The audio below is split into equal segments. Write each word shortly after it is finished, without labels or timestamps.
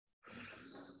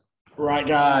Right,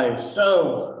 guys,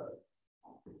 so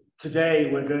today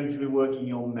we're going to be working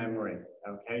your memory,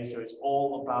 okay? So it's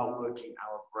all about working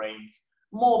our brains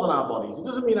more than our bodies. It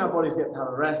doesn't mean our bodies get to have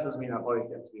a rest, it doesn't mean our bodies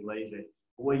get to be lazy,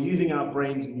 but we're using our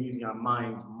brains and using our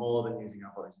minds more than using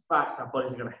our bodies. In fact, our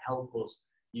bodies are going to help us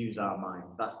use our minds.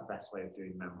 That's the best way of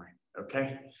doing memory,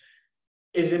 okay?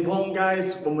 It's important,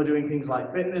 guys, when we're doing things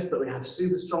like fitness, that we have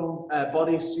super strong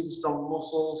bodies, super strong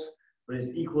muscles, but it's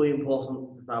equally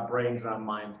important that our brains and our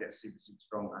minds get super, super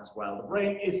strong as well. The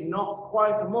brain is not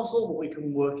quite a muscle, but we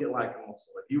can work it like a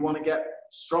muscle. If you want to get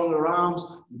stronger arms,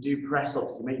 you do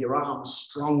press-ups. You make your arms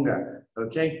stronger,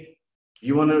 okay? If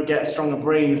you want to get stronger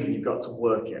brains, then you've got to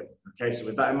work it, okay? So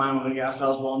with that in mind, we're going to get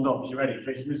ourselves warmed up. You ready?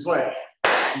 Facing this way.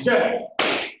 Okay.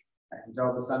 Good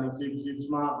job of standing super, super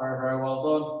smart. Very, very well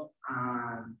done.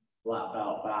 And black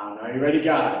belt bound. Are you ready,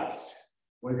 guys?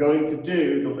 We're going to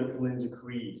do the Little Ninja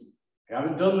Creed. We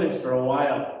haven't done this for a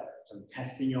while, so I'm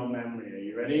testing your memory. Are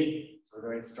you ready? So we're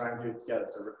going to try and do it together.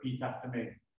 So repeat after me.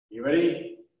 Are you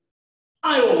ready?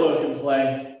 I will work and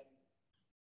play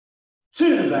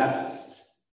to the best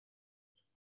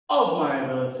of my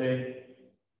ability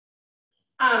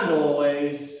and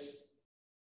always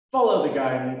follow the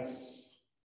guidance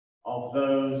of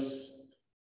those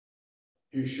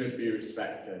who should be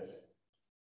respected.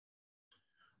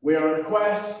 We are on a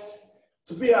quest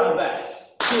to be our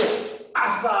best. Here.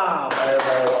 Asa! Very,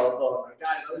 very well done.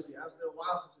 Guys, obviously, it has been a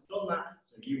while since we've done that,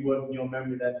 so keep working your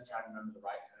memory there to try and remember the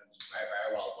right terms. Very,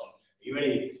 very well done. Are you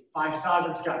ready? 5 star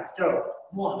jumps, guys. Go.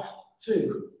 1,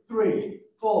 2, 3,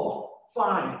 4,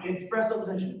 5. Into press up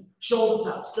position.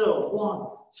 Shoulder taps. Go.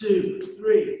 1, 2,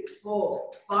 3,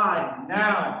 4, 5.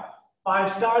 Now,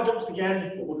 5 star jumps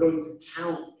again, but we're going to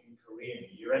count in Korean.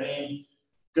 Are you ready?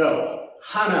 Go.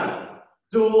 Hana,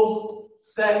 dul,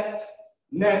 set,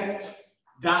 net,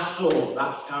 dasul.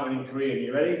 That's counting in Korean.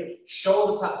 You ready?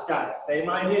 Shoulder taps, guys. Same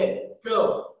idea.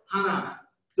 Go. Hana,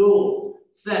 dul,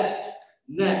 set,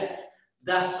 net,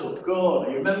 dasul. Good.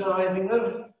 Are you memorizing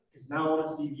them? Because now I want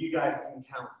to see if you guys can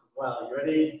count as well. You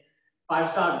ready? 5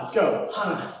 star jumps. Go.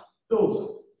 Hana,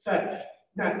 dul, set,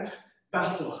 net,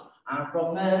 dasul. And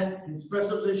from there, into press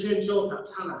up position, shoulder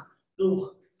taps. Hana,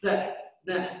 dul, set,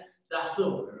 net,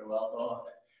 dasul. Very well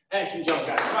done. Excellent job,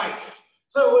 guys. Right.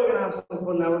 So we're going to have some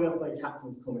fun now. We're going to play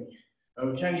Captain's Coming.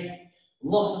 Okay?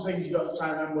 Lots of things you've got to try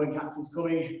and remember when Captain's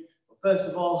Coming. But first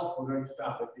of all, we're going to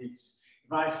start with these.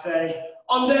 If I say,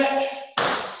 on deck,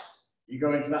 you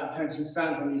go into that attention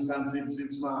stance and you stand super,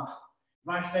 super smart. If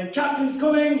I say, Captain's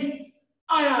Coming,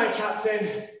 aye, aye,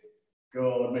 Captain.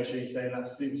 Good. Make sure you say that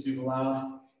super, super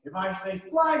loud. If I say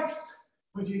flags,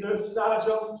 we do those star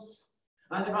jumps.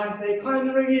 And if I say climb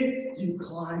the rigging, you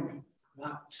climb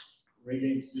that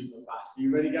rigging super fast. Are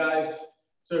you ready, guys?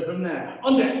 So from there,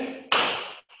 on deck.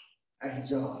 Excellent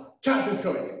job. Captain's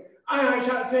coming. Aye, aye,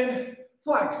 Captain.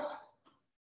 Flags.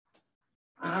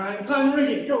 And climb the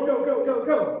rigging. Go, go, go, go,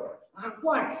 go. And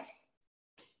flags.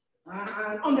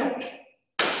 And on deck.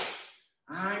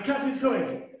 And Captain's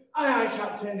coming. Aye, aye,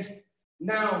 Captain.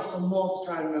 Now some more to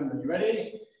try and remember. You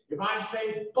ready? If I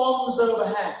say bombs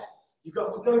overhead, you've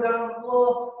got to go down the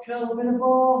floor, curl up in a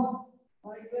ball,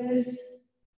 like this.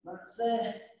 That's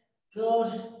it.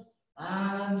 Good.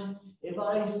 And if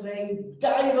I say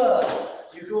diver,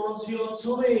 you go onto your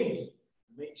tummy.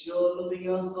 Make sure nothing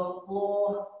else is on the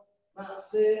floor.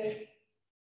 That's it.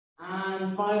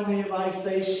 And finally, if I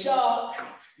say shark,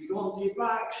 you go onto your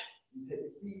back. You take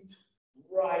your feet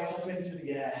right up into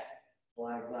the air,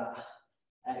 like that.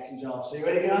 Excellent job. So you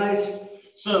ready, guys?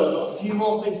 So, got a few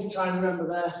more things to try and remember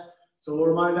there. So we'll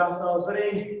remind ourselves,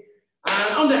 ready?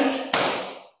 And on deck.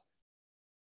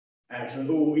 Excellent.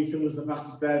 Oh, Ethan was the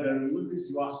fastest there. Then Lucas,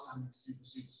 you are standing super,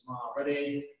 super smart.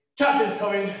 Ready? Captain's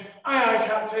coming. Aye, aye,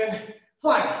 Captain.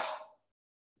 Flags.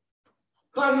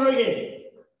 Climb the rigging.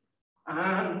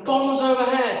 And bombs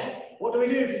overhead. What do we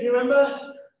do? Can you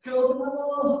remember? Curl up in the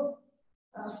ball.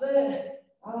 That's it.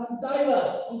 And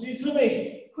diver onto your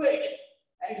tummy. Quick.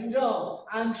 Excellent job.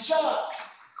 And sharks.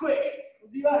 Quick.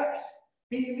 Onto your backs.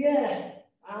 Feet in the air.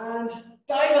 And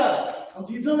diver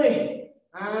onto your tummy.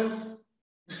 And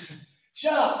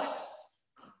sharks.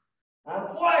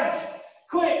 And flags.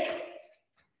 Quick.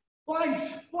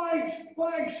 Flags. Flags.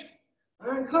 Flags.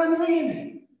 And climb the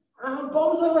rigging. And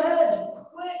bombs overhead.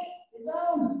 Quick. Get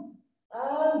down.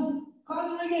 And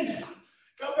climb the rigging.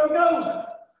 Go, go, go.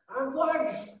 And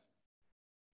flags.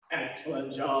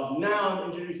 Excellent job. Now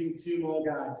I'm introducing 2 more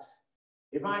guys.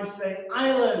 If I say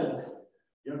island,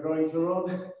 you're going to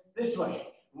run this way.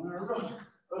 I'm going to run.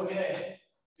 Okay.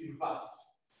 Too fast.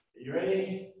 Are you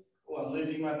ready? Oh, I'm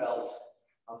losing my belt.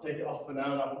 I'll take it off for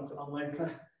now and I'll put it on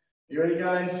later. You ready,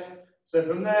 guys? So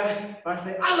from there, if I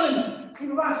say island,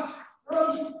 super fast,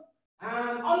 run,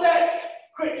 and on deck,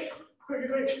 quick, quick,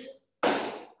 quick,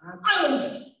 and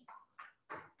island,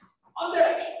 on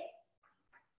deck.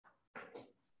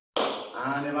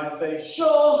 And if I say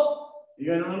shore,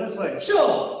 you're going on this way,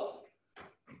 shore,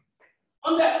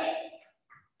 on deck,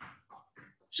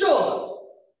 shore,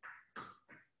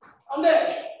 on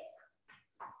deck,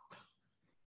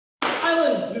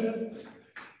 island,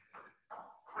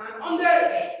 and on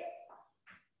deck.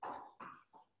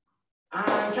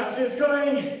 And captain's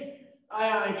coming.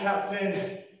 Aye,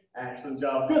 captain. Excellent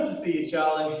job. Good to see you,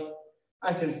 Charlie.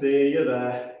 I can see you're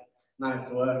there. Nice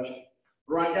work.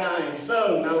 Right, guys.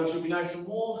 So now we should be nice and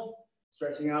warm.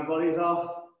 Stretching our bodies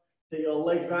off. Take your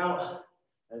legs out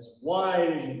as wide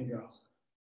as you can go.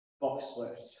 Box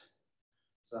splits.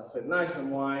 So that's it. Nice and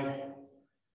wide.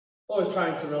 Always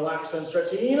trying to relax when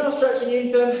stretching. You're not stretching,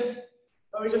 Ethan.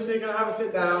 But we just are going to have a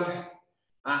sit down.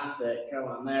 That's it. Come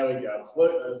on. There we go.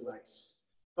 Work those legs.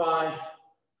 5,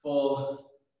 4,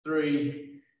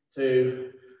 3,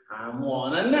 2, and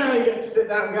 1. And now you get to sit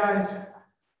down, guys.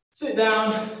 Sit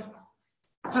down.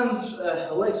 Hands,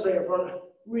 legs straight in front.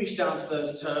 Reach down to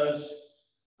those toes.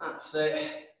 That's it.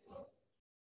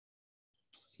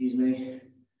 Excuse me.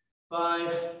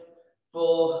 5,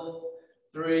 4,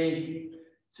 3,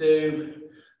 2,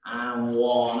 and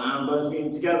 1. Elbows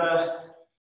getting together.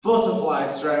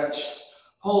 Butterfly stretch.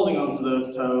 Holding onto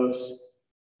those toes.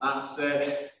 That's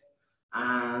it.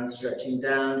 And stretching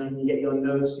down. Can you get your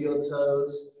nose to your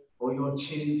toes or your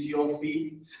chin to your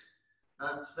feet?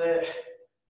 That's it.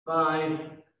 5,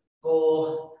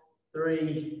 4,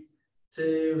 3,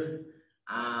 2,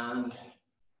 and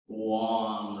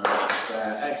 1. Right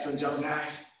there. Excellent job,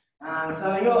 guys. And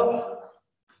standing up.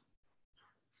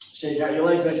 Shake out your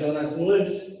legs, make sure they're nice and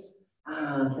loose.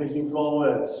 And facing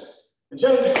forwards. Good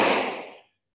job.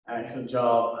 Excellent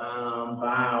job. And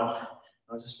bow.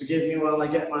 Now just forgive me while I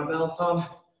get my belt on.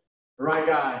 Right,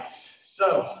 guys.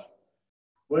 So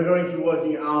we're going to be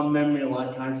working our memory,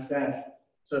 like I said.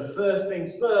 So first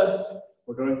things first,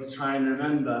 we're going to try and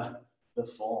remember the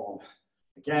form.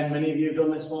 Again, many of you have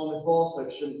done this form before, so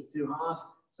it shouldn't be too hard.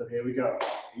 So here we go.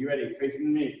 Are you ready?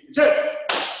 Facing me.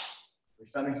 We're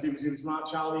standing super, super smart.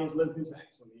 Charlie is Lucas.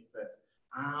 Excellent.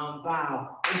 And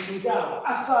bow. Into go.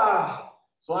 Asa.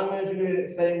 So I'm going to be doing it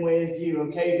the same way as you.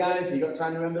 Okay, guys? So you've got to try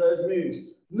and remember those moves.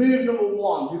 Move number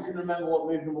 1. Who can remember what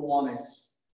move number 1 is?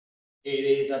 It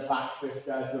is a back twist,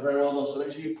 guys. So very well done. So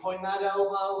make sure you point that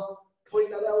elbow,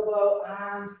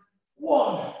 and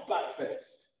 1. Back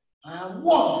fist. And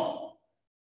 1.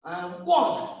 And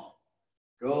 1.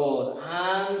 Good.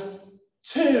 And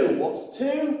 2. What's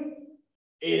 2?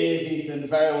 It is, Ethan.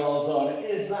 Very well done. It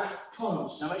is that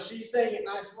punch. Now make sure you're saying it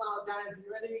nice and loud, guys. Are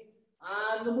you ready?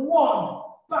 And number 1,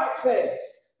 back fist.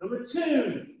 Number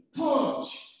 2, punch.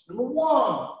 Number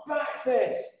 1, back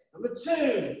fist. Number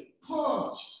 2,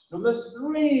 punch. Number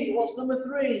 3, what's number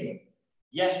 3?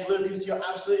 Yes, Lucas, you're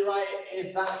absolutely right. It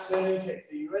is that turning kick.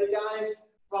 So you ready, guys?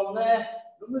 From there,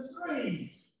 number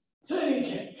 3, turning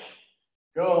kick.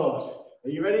 Good. Are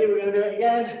you ready? We're going to do it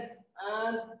again.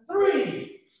 And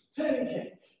 3, turning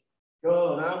kick.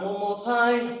 Good. And one more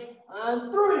time.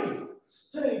 And 3,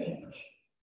 turning kick.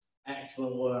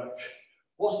 Excellent work.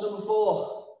 What's number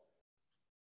 4?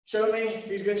 Show me.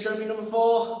 Who's going to show me number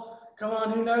 4? Come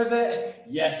on, who knows it?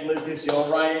 Yes, Lucas, you're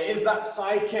right. It is that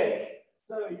side kick.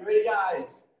 So, you ready,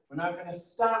 guys? We're now going to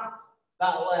stamp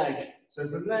that leg. So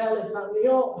from there, lift that knee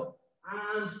up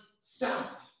and stamp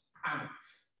out.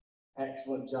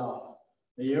 Excellent job.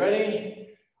 Are you ready?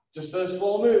 Just those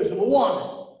 4 moves. Number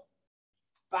 1,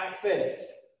 back fist.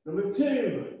 Number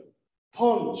 2,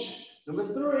 punch.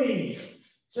 Number 3,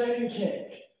 turn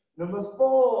kick. Number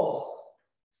 4,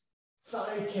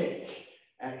 side kick.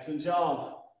 Excellent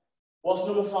job. What's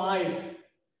number 5?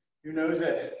 Who knows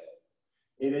it?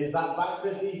 It is that back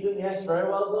fist, Ethan. Yes, very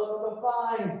well done. Number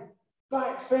 5,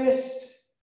 back fist.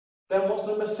 Then what's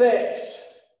number 6?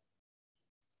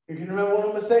 Who can remember what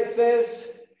number 6 is?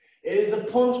 It is a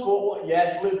punch, but what?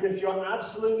 Yes, Lucas, you're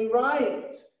absolutely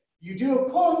right. You do a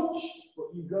punch, but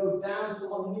you go down to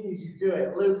one knee. You do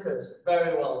it, Lucas.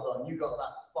 Very well done. You got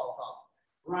that spot on.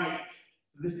 Right.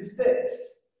 So this is 6.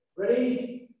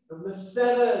 Ready? Number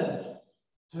 7.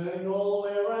 Turning all the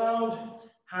way around.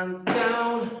 Hands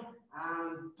down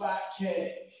and back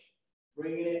kick.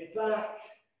 Bringing it back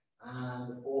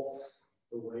and up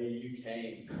the way you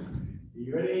came. Are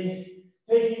you ready?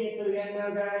 Taking it to the end now,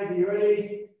 guys. Are you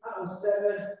ready? That was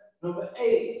 7. Number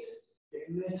 8.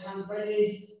 Getting this hand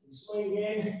ready. Swing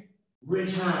in.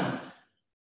 Rich hand.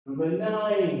 Number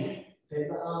 9. Take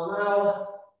the arm out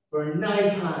for a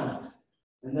knife hand.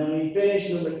 And then we finish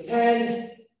number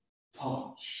 10.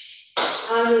 punch.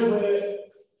 And if we're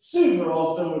super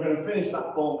awesome, we're going to finish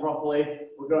that form properly.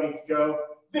 We're going to go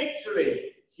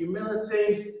victory,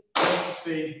 humility,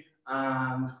 empathy,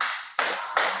 and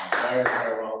very,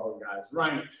 very well done, guys.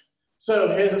 Right. So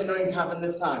here's what's going to happen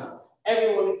this time.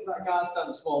 Everyone into that guard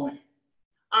stance for me.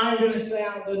 I'm going to say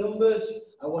out the numbers.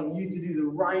 I want you to do the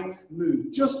right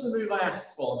move. Just the move I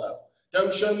asked for, though.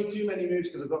 Don't show me too many moves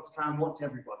because I've got to try and watch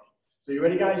everybody. So you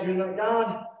ready, guys? You're in that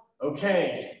guard?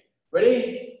 Okay.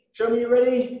 Ready? Show me you're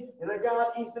ready. In that guard.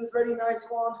 Ethan's ready. Nice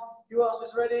one. Who else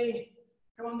is ready?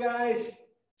 Come on, guys.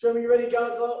 Show me you're ready.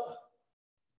 Guards up.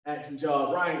 Excellent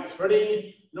job. Right.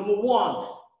 Ready? Number one.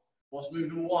 What's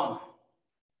move number one?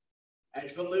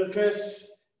 Excellent, Lucas.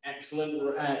 Excellent,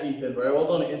 Ethan. Very well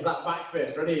done. Is that back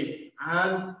fist? Ready?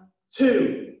 And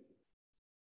two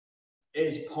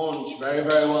is punch. Very,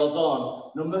 very well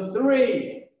done. Number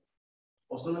three.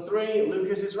 What's number three?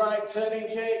 Lucas is right. Turning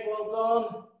kick. Well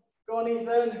done. Go on,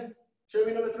 Ethan. Show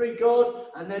me number three. Good.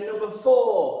 And then number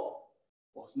four.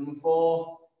 What's number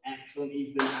four? Excellent,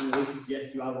 Ethan and Lucas.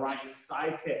 Yes, you are right.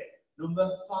 Side kick. Number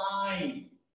five.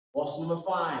 What's number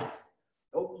five?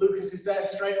 Oh, Lucas is there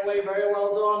straight away. Very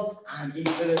well done. And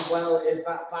Ethan as well. Is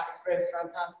that back fist?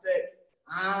 Fantastic.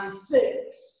 And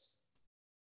six.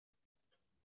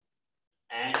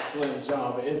 Excellent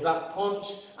job. Is that punch?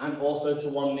 And also to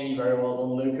one knee. Very well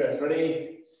done, Lucas.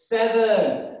 Ready?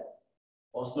 Seven.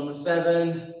 What's number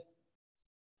seven?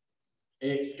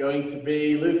 It's going to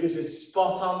be Lucas is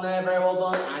spot on there. Very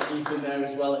well done. And Ethan there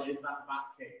as well. It is that back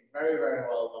kick. Very, very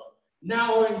well done.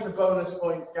 Now we're into bonus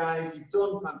points, guys. You've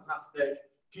done fantastic.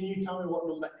 Can you tell me what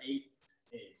number 8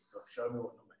 is? So show me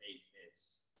what number 8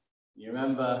 is. You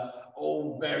remember?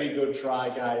 Oh, very good try,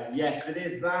 guys. Yes, it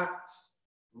is that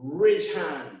ridge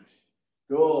hand.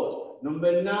 Good.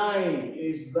 Number 9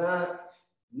 is that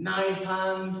knife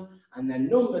hand. And then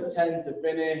number 10 to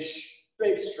finish.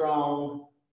 Big, strong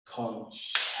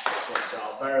punch. Excellent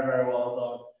job. Very, very well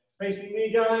done. Facing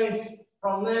me, guys.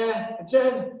 From there to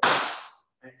Jen.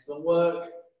 Excellent work.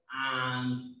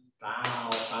 And bow.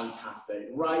 Fantastic.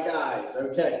 Right, guys.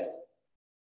 Okay.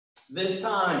 This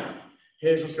time,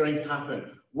 here's what's going to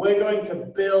happen. We're going to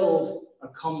build a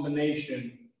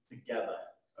combination together.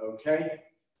 Okay?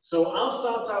 So I'll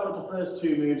start out with the first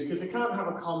two moves because I can't have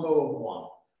a combo of one.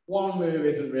 One move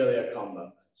isn't really a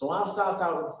combo. So I'll start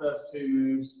out with the first two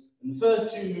moves. And the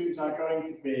first two moves are going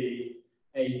to be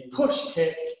a push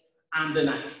kick and an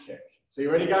axe kick. So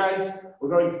you ready, guys? We're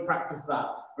going to practice that.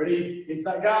 Ready? Into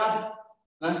that guard.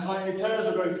 Nice and lightly turns.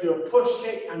 We're going to do a push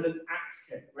kick and an axe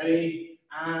kick. Ready?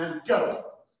 And go.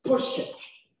 Push kick.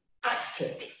 Axe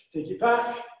kick. Take it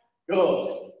back.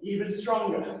 Good. Even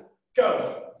stronger.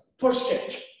 Go. Push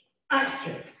kick. Axe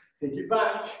kick. Take it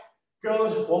back.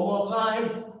 Good. One more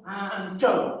time. And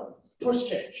go. Push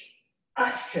kick.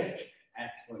 Axe kick.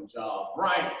 Excellent job.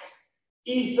 Right.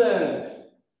 Ethan,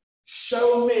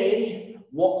 show me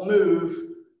what move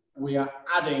we are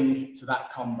adding to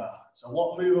that combo. So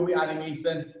what move are we adding,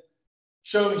 Ethan?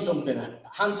 Show me something. A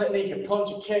hand technique, a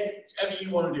punch, a kick, whatever you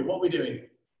want to do. What are we doing?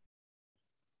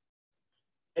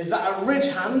 Is that a ridge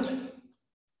hand?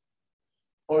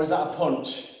 Or is that a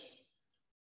punch?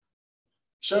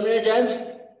 Show me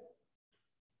again.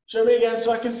 Show me again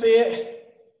so I can see it.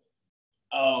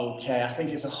 Okay, I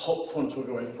think it's a hook punch we're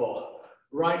going for.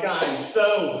 Right, guys,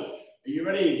 so are you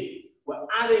ready? We're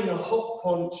adding a hook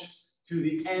punch to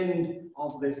the end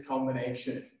of this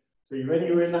combination. So you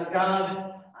ready? We're in that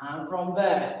guard. And from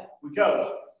there, we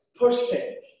go push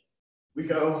kick. We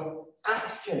go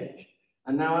axe kick.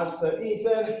 And now as per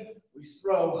Ethan, we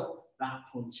throw that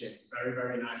punch in. Very,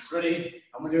 very nice. Ready?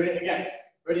 And we're doing it again.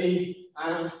 Ready?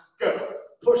 And go.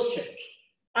 Push kick.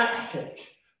 Axe kick.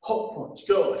 Hook punch.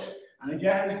 Good. And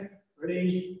again.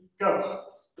 Ready? Go.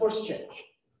 Push kick.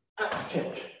 Axe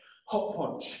kick. Hook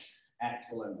punch.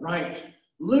 Excellent. Right.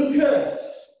 Lucas,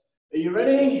 are you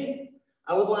ready?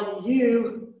 I would like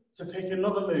you to pick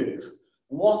another move.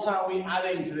 What are we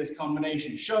adding to this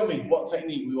combination? Show me what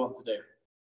technique we want to do.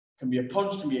 Can be a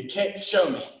punch, can be a kick. Show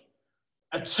me.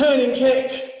 A turning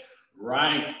kick.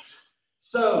 Right.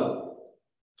 So,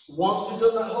 once we've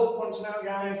done that whole punch now,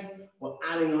 guys, we're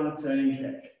adding on a turning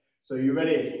kick. So, you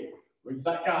ready? With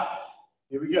that guard.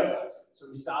 Here we go. So,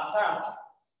 we start out.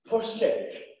 Push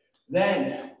kick.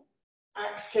 Then,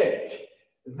 axe kick.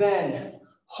 Then,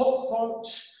 hook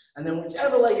punch. And then,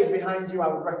 whichever leg is behind you, I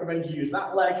would recommend you use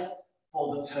that leg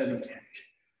for the turning kick.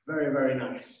 Very, very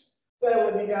nice. Bear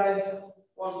with me, guys.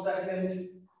 1 second.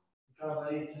 Because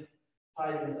I need to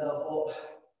tidy myself up.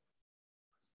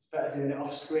 It's better doing it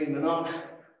off screen than on.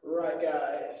 Right,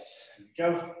 guys.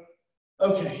 There we go.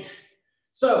 Okay.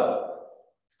 So,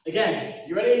 again,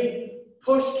 you ready?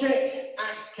 Push kick.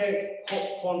 kick,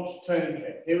 hook, punch, turn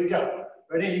kick. Here we go.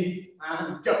 Ready,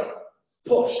 and go.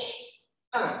 Push,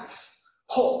 axe,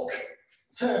 hook,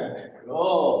 turn.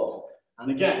 Good.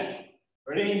 And again.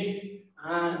 Ready,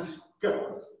 and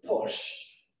go. Push,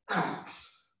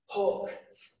 axe, hook,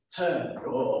 turn.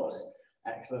 Good.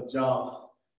 Excellent job.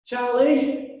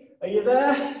 Charlie, are you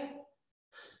there?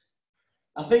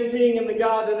 I think being in the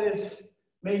garden is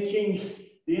making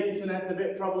the internet a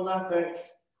bit problematic,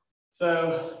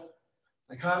 so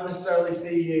I can't necessarily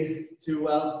see you too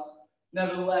well.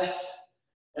 Nevertheless,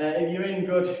 if you're in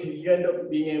good, you end up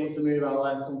being able to move,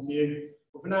 I'll come to you.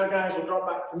 But for now, guys, we'll drop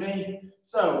back to me.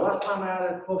 So last time I had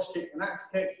a push kick and axe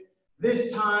kick.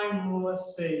 This time,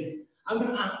 let's see. I'm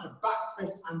going to add the back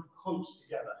fist and punch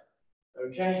together.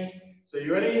 Okay? So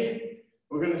you ready?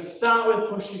 We're going to start with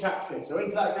push kick, axe kick. So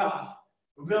into that guard.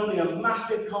 We're building a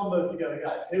massive combo together,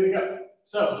 guys. Here we go.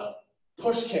 So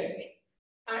push kick,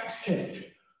 axe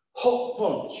kick, hook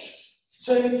punch,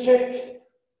 turn kick,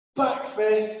 back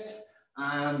fist,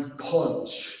 and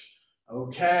punch.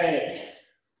 Okay.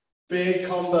 Big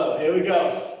combo. Here we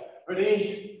go.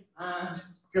 Ready? And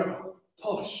go.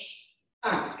 Push,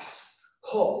 axe,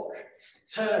 hook,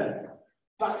 turn,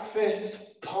 back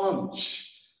fist, punch.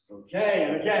 Okay,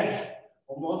 and again.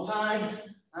 One more time.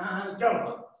 And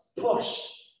go. Push,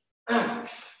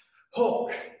 axe,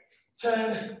 hook,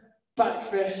 turn, back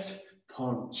fist,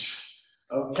 punch.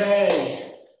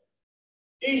 Okay.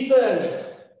 Ethan,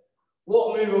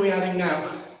 what move are we adding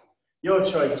now? Your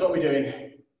choice. What are we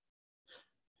doing?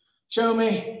 Show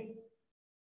me.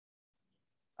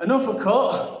 An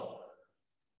uppercut.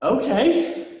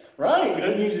 Okay. Right, we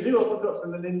don't usually do uppercuts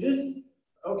in the ninjas.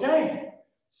 Okay.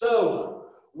 So,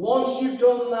 once you've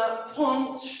done that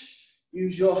punch,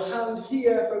 use your hand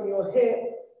here from your hip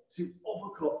to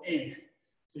uppercut in.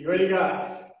 So you ready,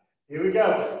 guys? Here we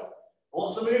go.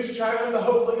 Lots of moves to try and remember.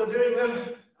 Hopefully you're doing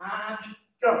them. And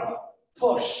go.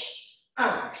 Push,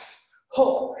 axe,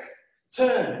 hook,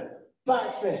 turn,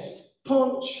 back fist,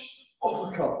 punch,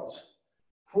 uppercut.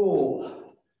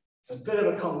 Cool. It's a bit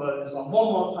of a combo this one. One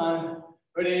more time.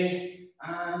 Ready?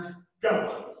 And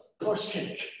go. Push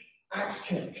kick, axe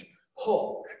kick,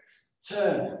 hook,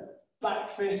 turn,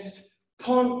 back fist,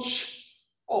 punch,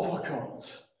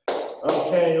 uppercut.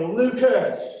 Okay,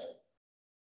 Lucas.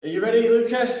 Are you ready,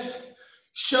 Lucas?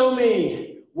 Show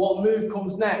me what move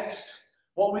comes next.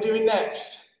 What are we doing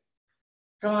next?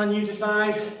 Come on, you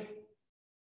decide.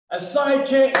 A side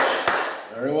kick.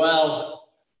 Very well.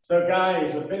 So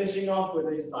guys, we're finishing off with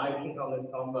a side kick on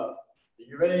this combo. Are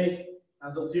you ready?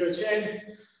 Hands up to your chin.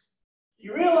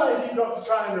 You realize you've got to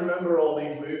try and remember all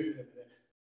these moves in a minute.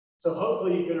 So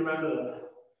hopefully you can remember them.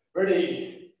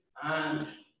 Ready, and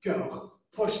go.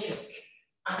 Push kick,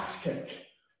 axe kick,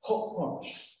 hook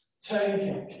punch, turn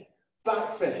kick,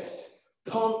 back fist,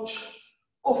 punch,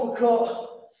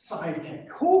 uppercut, side kick.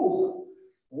 Cool.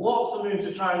 Lots of moves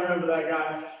to try and remember there,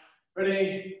 guys.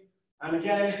 Ready, and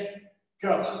again,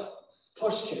 go.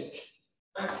 Push kick,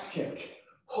 axe kick,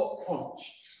 hook punch,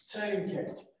 turn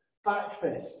kick, back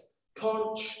fist,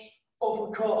 punch,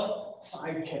 uppercut,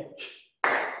 side kick.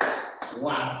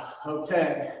 Wow.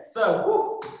 Okay.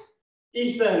 So,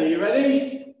 Ethan, are you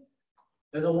ready?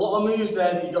 There's a lot of moves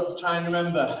there that you've got to try and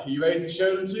remember. Are you ready to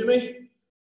show them to me?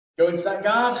 Go into that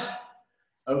guard.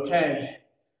 Okay.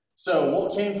 So,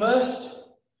 what came first?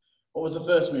 What was the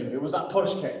first move? It was that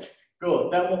push kick.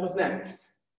 Good. Then what was next?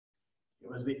 It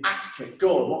was the axe kick.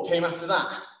 Good. What came after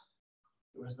that?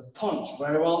 It was the punch.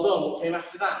 Very well done. What came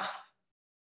after that?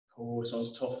 Oh, this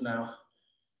one's tough now.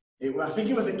 I think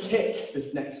it was a kick,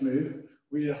 this next move.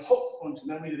 We did a hook punch and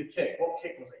then we did a kick. What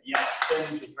kick was it? Yes,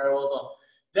 turn kick. Very well done.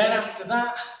 Then after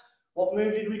that, what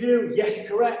move did we do? Yes,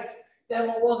 correct. Then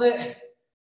what was it?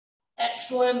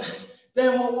 Excellent.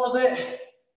 Then what was it?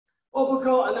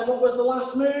 Uppercut. And then what was the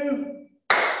last move?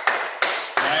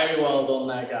 Very well done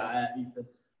there, guy, Ethan.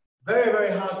 Very,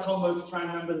 very hard combo to try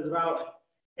and remember. There's about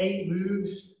 8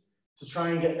 moves to try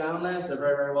and get down there. So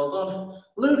very, very well done.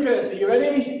 Lucas, are you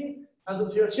ready? Hands up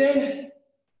to your chin.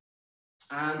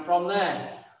 And from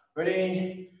there,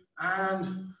 ready?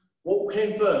 And what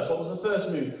came first? What was the first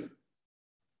move?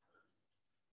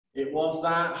 It was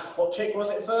that, what kick was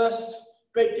it first?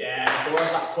 Big, yeah, it was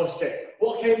that push kick.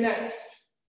 What came next?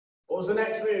 What was the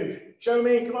next move? Show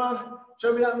me, come on.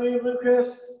 Show me that move,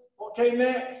 Lucas. What came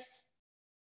next?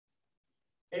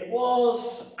 It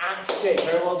was axe kick,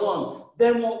 very well done.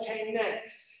 Then what came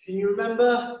next? Can you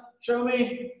remember? Show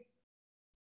me.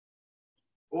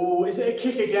 Oh, is it a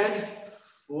kick again?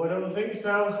 Oh, I don't think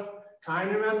so. Try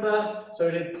and remember. So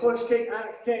we did push kick,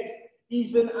 axe kick.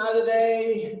 Ethan added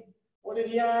a, what did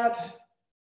he add?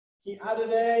 He added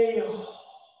a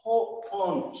hook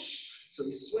punch. So So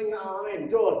we swing that arm in,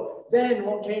 good. Then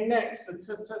what came next? The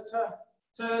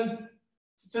turn,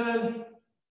 turning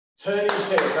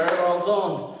kick, very well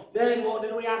done. Then what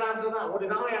did we add after that? What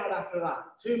did I add after that?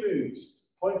 Two moves.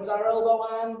 Pointed our elbow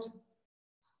and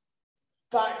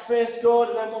back fist, good.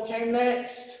 And then what came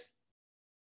next?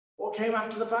 What came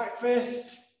after the back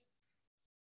fist?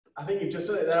 I think you've just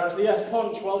done it there, actually. Yes,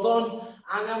 punch, well done.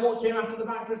 And then what came after the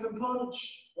back fist and punch?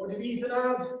 What did Ethan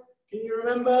add? Can you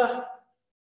remember?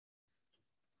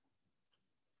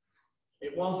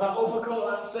 It was that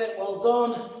uppercut, that's it, well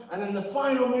done. And then the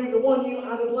final move, the one you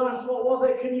added last, what was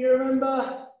it? Can you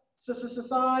remember?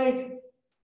 Side.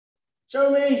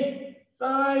 Show me.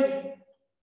 Side.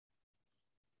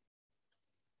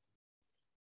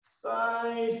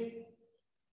 Side.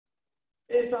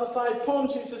 It's not side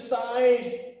punch, it's a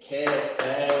side kick.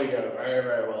 There we go, very,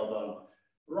 very well done.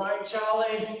 Right,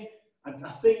 Charlie, I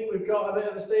think we've got a bit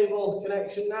of a stable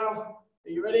connection now.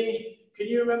 Are you ready? Can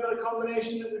you remember the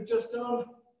combination that we've just done? Are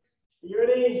you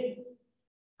ready?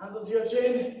 Hands onto your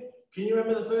chin. Can you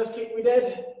remember the first kick we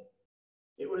did?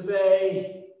 It was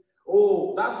a,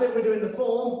 oh, that's it, we're doing the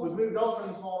form. We've moved on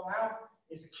from the form now.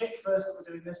 It's a kick first that we're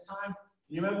doing this time.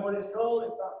 Can you remember what it's called?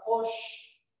 It's that push.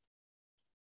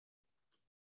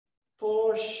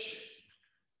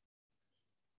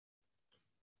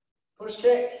 Push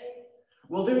kick.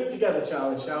 We'll do it together,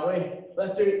 Charlie, shall we?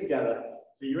 Let's do it together.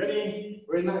 So you ready?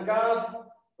 We're in that guard.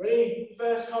 Ready?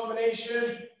 First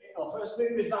combination, or first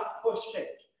move is that push kick.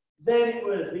 Then it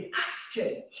was the axe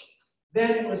kick.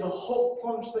 Then it was a hook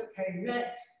punch that came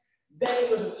next. Then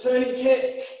it was a turning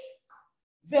kick.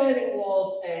 Then it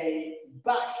was a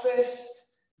back fist.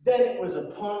 Then it was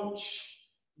a punch.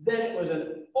 Then it was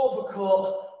an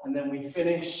uppercut. And then we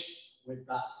finish with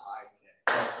that side kick.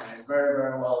 Okay, very,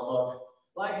 very well done.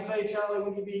 Like I say, Charlie,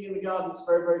 with you being in the garden, it's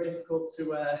very, very difficult to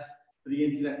for the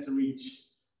internet to reach.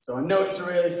 So I know it's a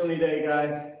really sunny day,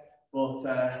 guys, but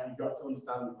you've got to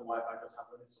understand that the Wi-Fi does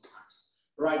happen sometimes.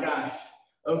 Right, guys.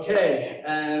 Okay.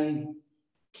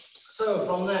 So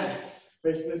from there,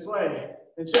 face this way,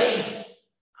 and chin,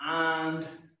 and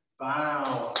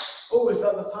bow. Oh, is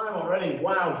that the time already?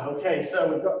 Wow. Okay, so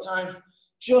we've got time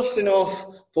just enough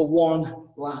for one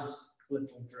last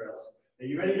little drill. Are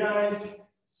you ready, guys?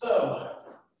 So,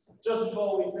 just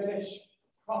before we finish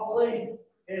properly,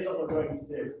 here's what we're going to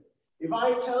do. If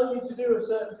I tell you to do a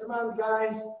certain command,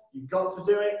 guys, you've got to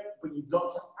do it, but you've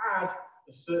got to add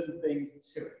a certain thing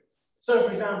to it. So,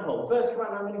 for example, the first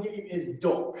command I'm going to give you is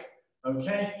duck.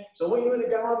 Okay? So, when you're in the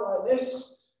guard like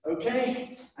this,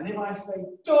 okay, and if I say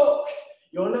duck,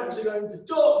 you're naturally going to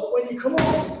duck, but when you come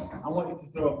up, I want you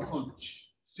to throw a punch.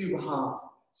 Super hard.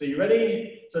 So you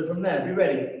ready? So from there, be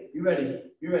ready, be ready,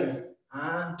 be ready.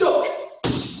 And duck.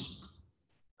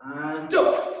 And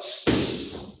duck.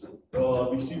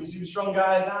 Oh, be super, super strong,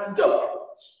 guys. And duck.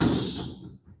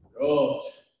 Good.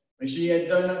 Make sure you're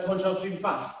doing that punch out super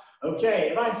fast. Okay,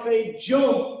 if I say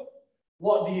jump,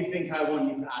 what do you think I want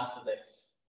you to add to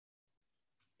this?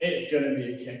 It's going to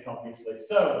be a kick, obviously.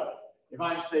 So if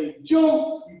I say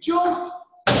jump, you jump.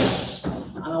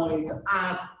 And I want you to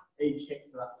add a kick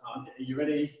to that target. Are you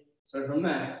ready? So from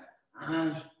there,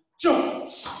 and jump,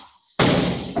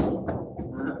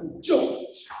 and jump,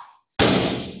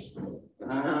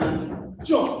 and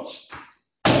jump.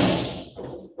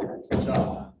 Good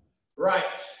job.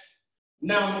 Right,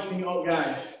 now I'm mixing it up,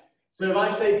 guys. So if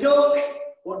I say duck,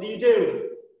 what do?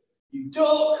 You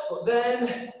duck, but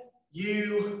then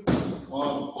you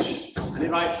punch. And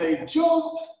if I say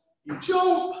jump, you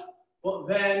jump, but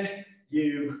then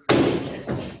you kick.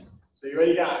 So you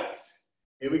ready, guys?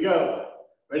 Here we go.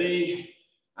 Ready?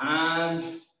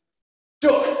 And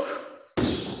duck.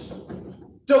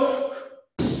 Duck.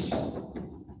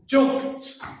 Jump.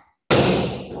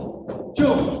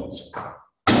 Jump.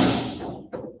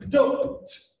 Duck.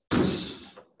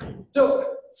 Duck.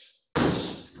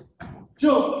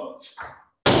 Jump.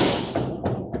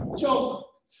 Jump.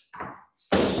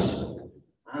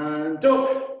 And duck.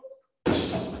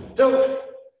 Duck.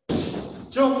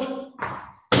 Jump.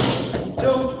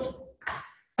 Jump,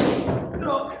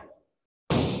 duck,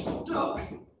 duck,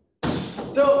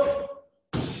 duck,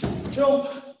 jump,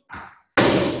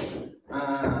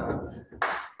 and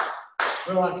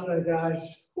relax there, guys.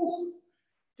 Whew.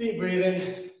 Deep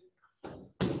breathing.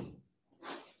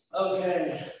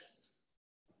 Okay,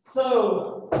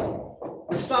 so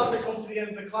we're starting to come to the end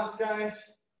of the class, guys,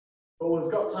 but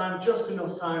we've got time, just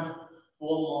enough time for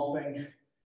one more thing.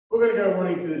 We're going to go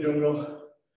running through the jungle.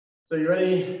 So you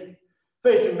ready?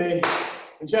 Facing me,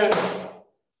 and Jen.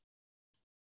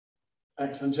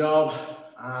 Excellent job.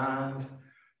 And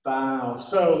bow.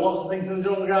 So lots of things in the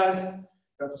jungle, guys.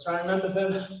 Got to try and remember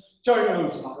them. Join me on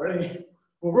the spot. Ready?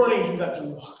 we're running through that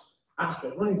jungle. I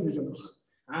said, running through the jungle.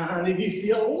 And if you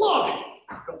see a log,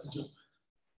 I've got to jump.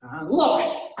 And log,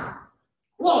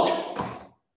 log,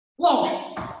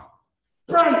 log,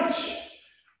 branch,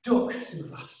 duck,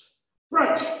 super fast.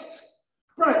 Branch,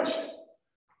 branch,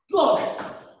 log,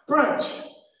 branch,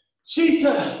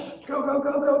 cheetah, go, go,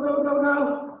 go, go, go, go,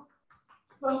 go.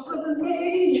 Faster than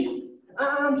me.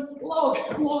 And log,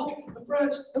 log, and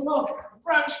branch, and log,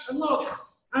 branch, and log,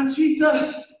 and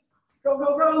cheetah, go,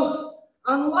 go, go,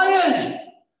 and lion.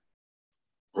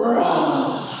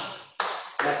 Roar.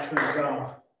 Excellent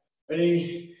job.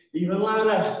 Ready? Even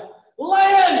louder.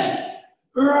 Lion.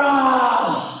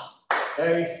 Roar.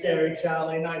 Very scary,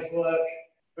 Charlie. Nice work.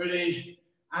 Ready?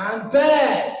 And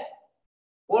bear.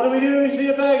 What do we do when we see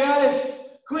a bear, guys?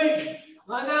 Quick.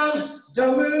 Lie down.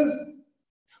 Don't move.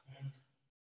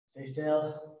 Stay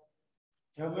still.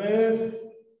 Don't move.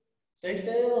 Stay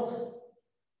still.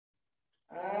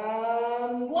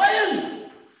 And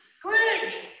lion.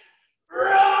 Quick.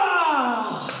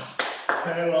 Roar.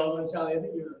 Very well done, Charlie. I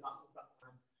think you were the fastest that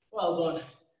time. Well done.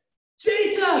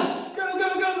 Cheetah! Go,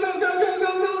 go, go, go, go, go,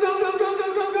 go, go, go, go, go,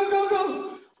 go, go, go, go, go.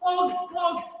 Log,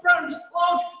 log, branch,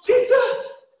 log, cheetah!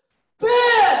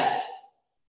 Bear!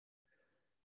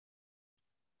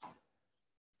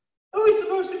 Are we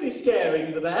supposed to be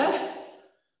scaring the bear?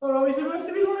 Or are we supposed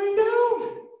to be lying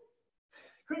down?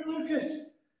 Quick, Lucas.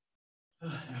 Oh,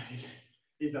 no,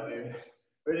 he's not moving.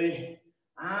 Ready?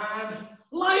 And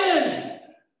lion!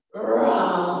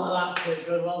 Roar! That's it.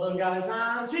 Good. Well done, guys.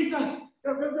 And cheetah!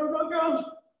 Go, go, go, go, go.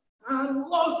 And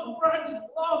log,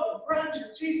 branch,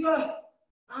 cheetah.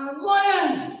 And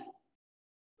lion.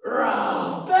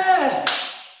 Roar. Bear.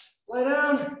 Lie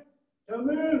down. Don't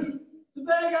move. It's a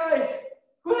bear, guys.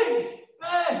 Quick.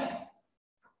 Bear.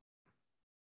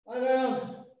 Lie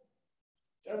down.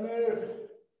 Don't move.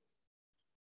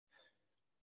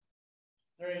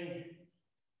 3,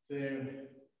 2,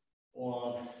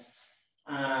 1.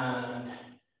 And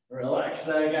relax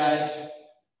there, guys.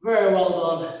 Very well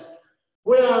done.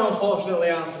 We are unfortunately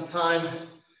out of time.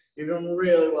 You've done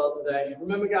really well today.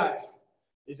 Remember, guys,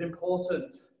 it's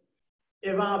important.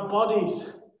 If our bodies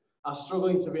are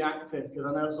struggling to be active, because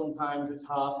I know sometimes it's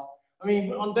hard. I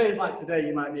mean, on days like today,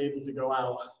 you might be able to go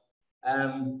out.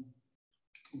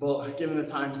 But given the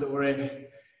times that we're in,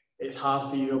 it's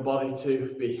hard for your body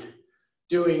to be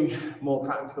doing more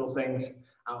practical things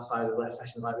outside of their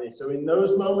sessions like this. So in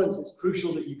those moments, it's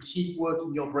crucial that you keep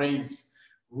working your brains.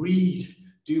 Read,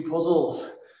 do puzzles,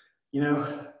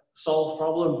 solve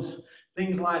problems.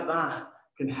 Things like that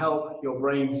can help your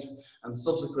brains and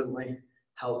subsequently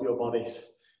help your bodies.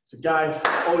 So guys,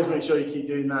 always make sure you keep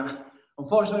doing that.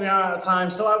 Unfortunately, we are out of time,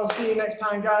 so I will see you next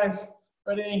time, guys.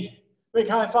 Ready? Big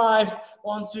high five.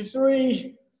 1, 2,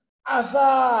 3.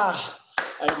 Asa!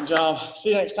 Excellent job. See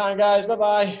you next time, guys.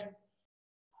 Bye-bye.